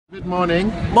Good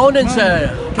morning. Morning,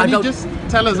 sir. Can you just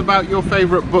tell us about your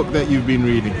favourite book that you've been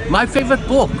reading? My favourite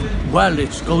book? Well,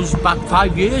 it goes back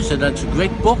 5 years and it's a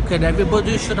great book and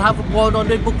everybody should have one on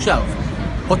their bookshelf.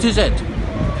 What is it?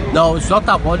 No, it's not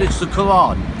that one, it's the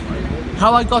Quran.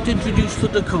 How I got introduced to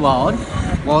the Quran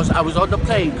was I was on the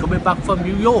plane coming back from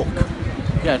New York.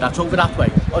 Yeah, that's over that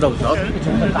way. Oh no, it's not. It's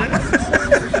over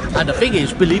that way. And the thing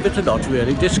is, believe it or not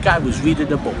really, this guy was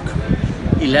reading a book.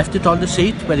 He left it on the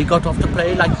seat when he got off the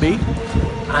plane like me.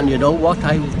 And you know what,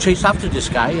 I chased after this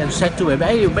guy and said to him,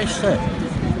 "Hey mister,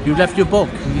 you left your book."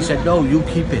 He said, "No, you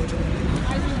keep it."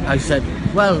 I said,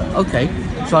 "Well, okay."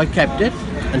 So I kept it,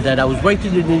 and then I was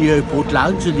waiting in the airport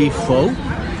lounge in Heathrow.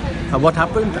 And what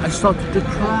happened? I started to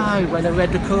cry when I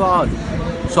read the Quran.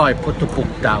 So I put the book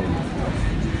down.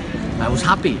 I was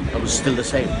happy, I was still the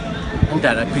same. And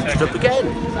then I picked it up again.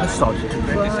 I started to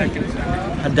cry.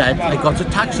 And then I got a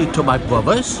taxi to my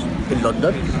brother's in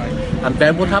London. And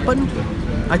then what happened?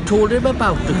 I told him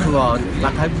about the Quran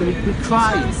that had made me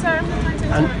cry.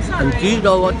 And do you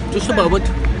know what? Just a moment.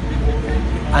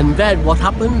 And then what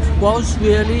happened was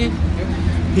really,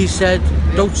 he said,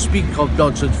 "Don't speak of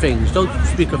nonsense things, don't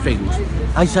speak of things."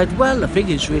 I said, "Well, the thing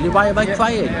is really, why am I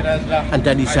crying?" And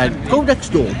then he said, "Go next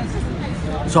door."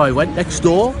 So I went next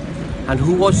door, and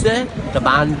who was there? The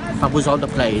man that was on the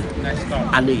plane.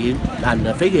 And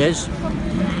the thing is,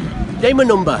 name a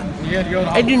number,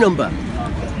 any number.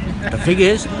 The thing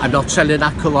is, I'm not selling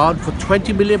that Quran for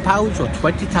 £20 million or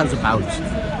 £20,000.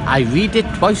 I read it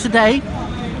twice a day,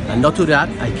 and not only that,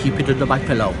 I keep it under my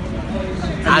pillow.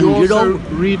 And you also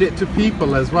read it to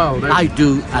people as well. I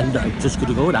do, and I'm just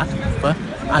going to go with that.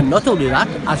 And not only that,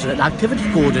 as an activity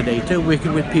coordinator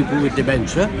working with people with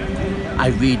dementia, I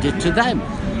read it to them.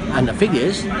 And the thing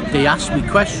is, they ask me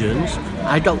questions,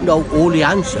 I don't know all the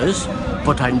answers,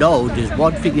 but I know there's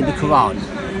one thing in the Quran.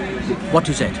 What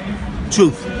is it?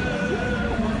 Truth.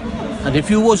 And if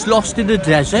you was lost in the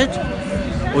desert,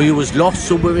 or you was lost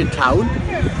somewhere in town,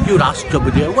 you'd ask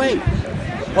somebody away.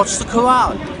 What's the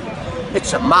Quran?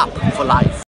 It's a map for life.